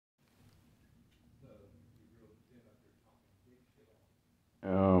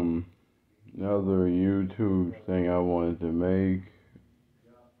Um, Another YouTube thing I wanted to make,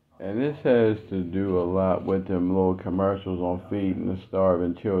 and this has to do a lot with them little commercials on feeding the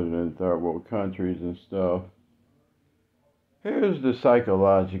starving children in third world countries and stuff. Here's the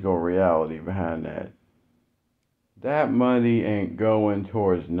psychological reality behind that. That money ain't going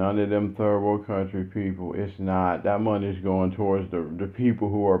towards none of them third world country people. It's not. That money's going towards the people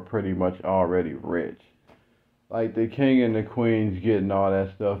who are pretty much already rich. Like the king and the queen's getting all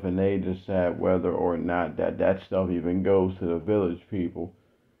that stuff, and they decide whether or not that stuff even goes to the village people.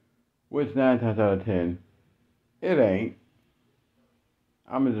 Which 9 times out of 10, it ain't.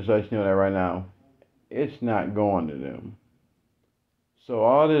 I'm gonna just let you know that right now. It's not going to them. So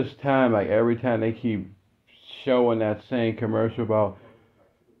all this time, like every time they keep showing that same commercial about,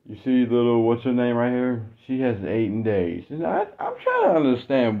 you see little, what's her name right here? She hasn't eaten days. And I'm trying to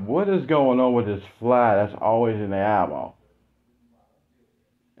understand what is going on with this fly that's always in the eyeball.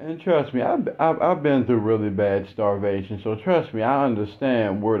 And trust me, I've been through really bad starvation, so trust me, I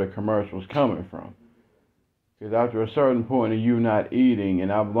understand where the commercial's coming from. Because after a certain point of you not eating,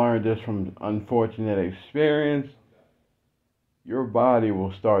 and I've learned this from unfortunate experience, your body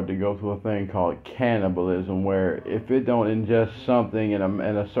will start to go through a thing called cannibalism, where if it don't ingest something in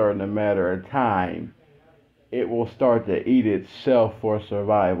a certain matter of time, it will start to eat itself for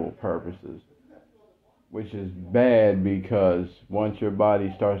survival purposes, which is bad because once your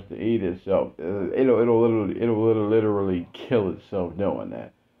body starts to eat itself, it'll literally kill itself doing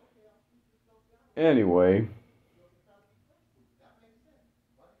that. Anyway,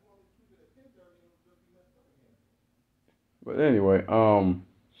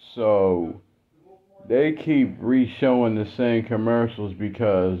 so they keep re-showing the same commercials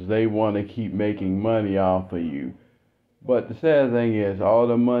because they want to keep making money off of you. But the sad thing is, all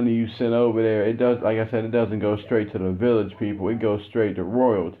the money you send over there, it does, like I said, it doesn't go straight to the village people. It goes straight to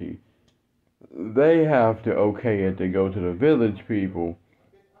royalty. They have to okay it to go to the village people,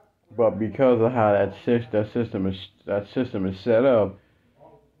 but because of how that system is set up,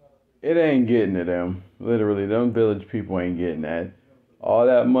 it ain't getting to them. Literally, them village people ain't getting that. All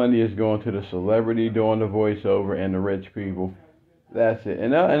that money is going to the celebrity doing the voiceover and the rich people. That's it.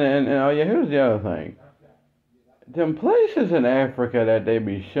 And oh yeah, here's the other thing. Them places in Africa that they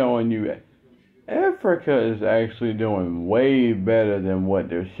be showing you, Africa is actually doing way better than what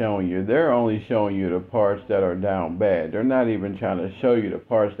they're showing you. They're only showing you the parts that are down bad. They're not even trying to show you the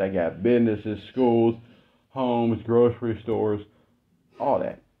parts that got businesses, schools, homes, grocery stores, all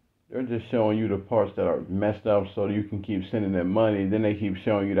that. They're just showing you the parts that are messed up so you can keep sending them money. Then they keep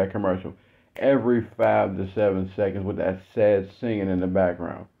showing you that commercial every 5 to 7 seconds with that sad singing in the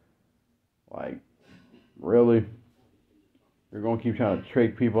background. Like, really? You're gonna keep trying to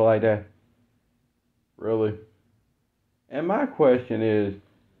trick people like that? Really? And my question is,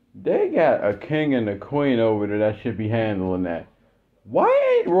 they got a king and a queen over there that should be handling that.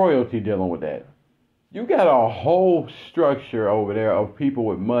 Why ain't royalty dealing with that? You got a whole structure over there of people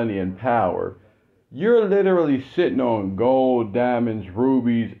with money and power. You're literally sitting on gold, diamonds,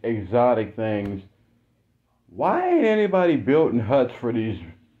 rubies, exotic things. Why ain't anybody building huts for these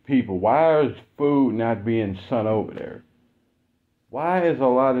people? Why is food not being sent over there? Why is a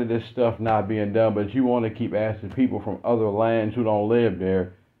lot of this stuff not being done, but you want to keep asking people from other lands who don't live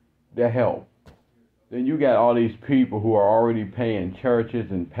there to help? Then you got all these people who are already paying churches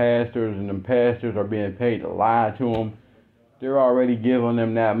and them pastors are being paid to lie to them. They're already giving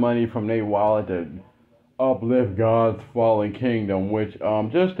them that money from their wallet to uplift God's fallen kingdom, which,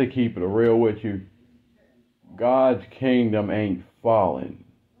 just to keep it real with you, God's kingdom ain't fallen.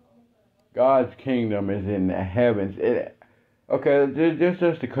 God's kingdom is in the heavens. Okay,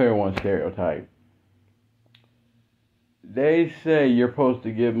 just to clear one stereotype. They say you're supposed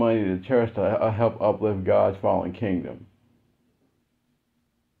to give money to church to help uplift God's fallen kingdom.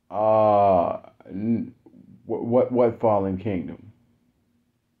 Uh, what fallen kingdom?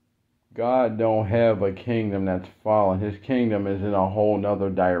 God don't have a kingdom that's fallen. His kingdom is in a whole nother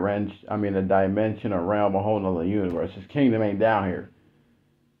dimension. I mean, a dimension, a realm, a whole nother universe. His kingdom ain't down here.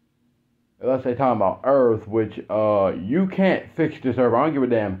 Unless they talking about Earth, which you can't fix this Earth. I don't give a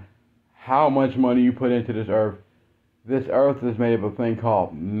damn how much money you put into this Earth. This Earth is made of a thing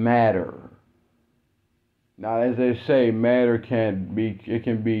called matter. Now, as they say, matter can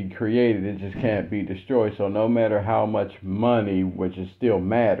be created, it just can't be destroyed. So no matter how much money, which is still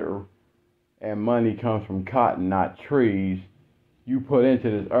matter, and money comes from cotton, not trees, you put into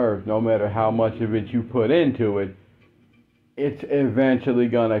this earth, no matter how much of it you put into it, it's eventually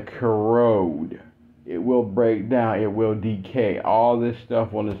gonna corrode. It will break down, it will decay. All this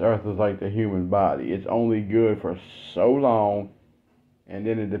stuff on this earth is like the human body. It's only good for so long, And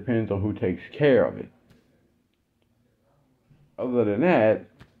then it depends on who takes care of it. Other than that,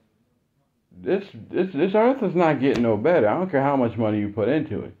 this earth is not getting no better. I don't care how much money you put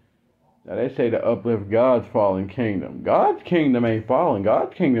into it. Now they say to uplift God's fallen kingdom. God's kingdom ain't fallen.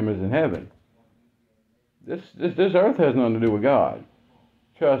 God's kingdom is in heaven. This earth has nothing to do with God.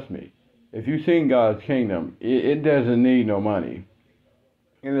 Trust me. If you've seen God's kingdom, it doesn't need no money.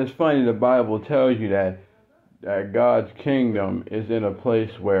 And it's funny, the Bible tells you that God's kingdom is in a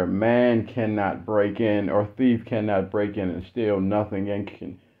place where man cannot break in, or thief cannot break in and steal. Nothing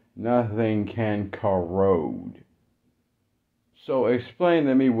can corrode. So explain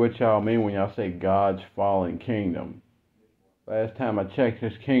to me what y'all mean when y'all say God's fallen kingdom. Last time I checked,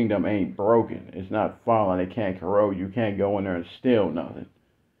 his kingdom ain't broken. It's not fallen. It can't corrode. You can't go in there and steal nothing.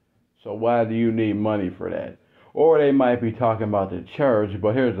 So why do you need money for that? Or they might be talking about the church,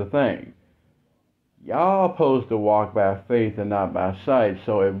 but here's the thing. Y'all supposed to walk by faith and not by sight.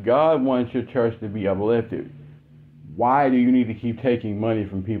 So if God wants your church to be uplifted, why do you need to keep taking money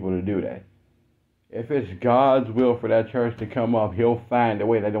from people to do that? If it's God's will for that church to come up, he'll find a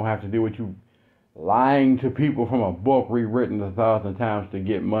way. They don't have to do what you lying to people from a book rewritten 1,000 times to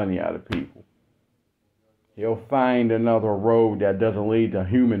get money out of people. He'll find another road that doesn't lead to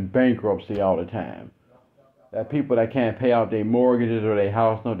human bankruptcy all the time. That people that can't pay out their mortgages or their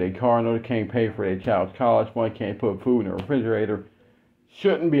house note, their car note, can't pay for their child's college fund, can't put food in the refrigerator,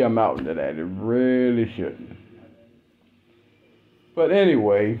 shouldn't be amounting to that. It really shouldn't. But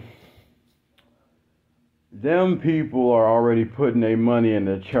anyway, them people are already putting their money in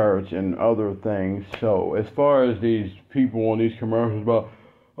the church and other things. So as far as these people on these commercials about,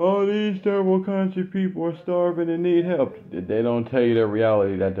 oh, these third world country people are starving and need help, they don't tell you the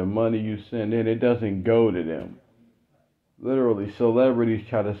reality that the money you send in, it doesn't go to them. Literally, celebrities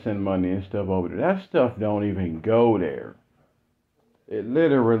try to send money and stuff over there. That stuff don't even go there. It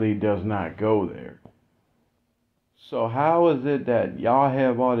literally does not go there. So how is it that y'all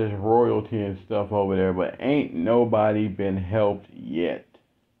have all this royalty and stuff over there, but ain't nobody been helped yet?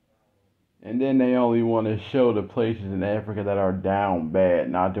 And then they only want to show the places in Africa that are down bad,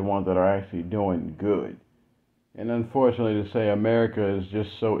 not the ones that are actually doing good. And unfortunately to say, America is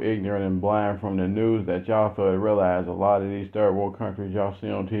just so ignorant and blind from the news that y'all fail to realize a lot of these third world countries y'all see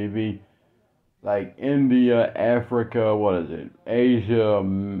on TV, like India, Africa, Asia,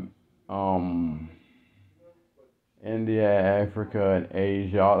 India, Africa, and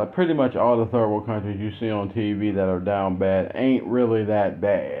Asia, pretty much all the third world countries you see on TV that are down bad ain't really that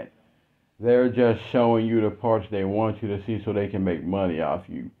bad. They're just showing you the parts they want you to see so they can make money off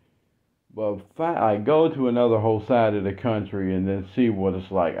you. But go to another whole side of the country and then see what it's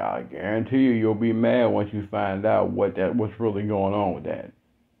like. I guarantee you'll be mad once you find out what's really going on with that.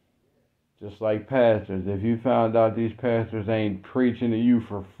 Just like pastors, if you found out these pastors ain't preaching to you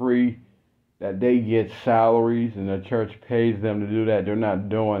for free, that they get salaries and the church pays them to do that, they're not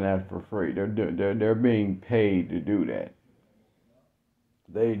doing that for free. They're being paid to do that.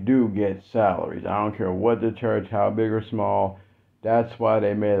 They do get salaries. I don't care what the church, how big or small. That's why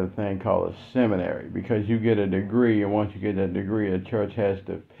they made a thing called a seminary, because you get a degree, and once you get that degree, the church has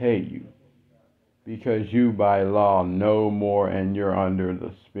to pay you. Because you, by law, know more, and you're under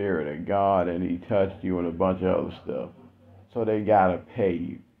the Spirit of God, and He touched you and a bunch of other stuff. So they gotta pay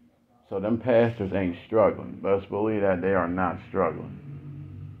you. So them pastors ain't struggling. Let's believe that they are not struggling.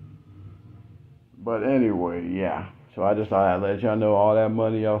 But anyway, yeah. So I just thought I'd let y'all know all that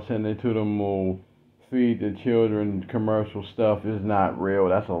money y'all sending to them will feed the children commercial stuff is not real.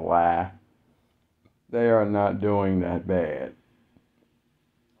 That's a lie. They are not doing that bad.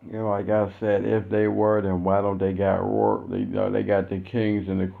 You know, like I said, if they were, then why don't they got work? They got the kings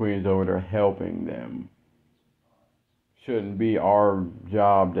and the queens over there helping them. Shouldn't be our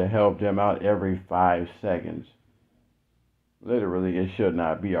job to help them out every 5 seconds. Literally, it should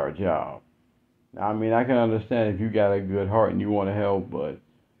not be our job. I mean, I can understand if you got a good heart and you want to help, but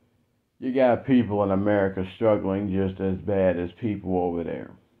you got people in America struggling just as bad as people over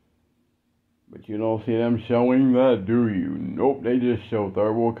there. But you don't see them showing that, do you? Nope, they just show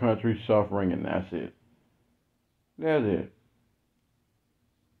third world countries suffering and that's it. That's it.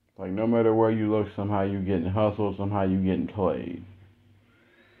 Like, no matter where you look, somehow you getting hustled, somehow you getting played.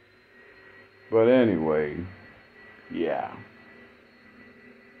 But anyway, yeah.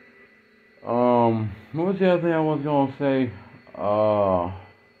 What was the other thing I was gonna say?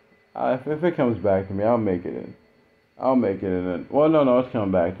 If it comes back to me, I'll make it in. Well, no, it's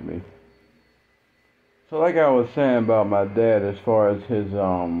coming back to me. So like I was saying about my dad, as far as his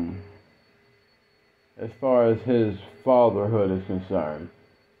fatherhood is concerned,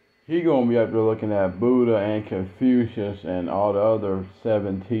 he gonna be up there looking at Buddha and Confucius and all the other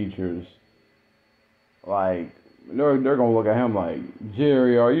 7 teachers. Like, they're gonna look at him like,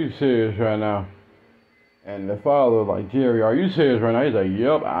 Jerry, are you serious right now? And the father was like, Jerry, are you serious right now? He's like,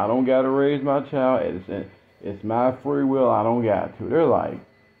 yep, I don't gotta raise my child. It's my free will. I don't got to. They're like,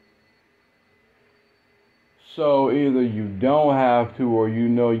 so either you don't have to or you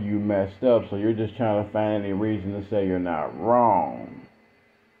know you messed up, so you're just trying to find any reason to say you're not wrong.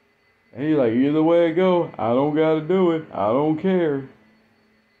 And he's like, either way it go, I don't gotta do it. I don't care.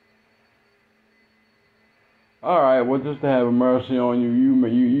 Alright, well, just to have mercy on you,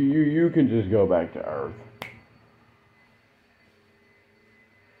 you can just go back to Earth.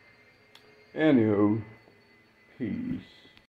 Anywho, peace.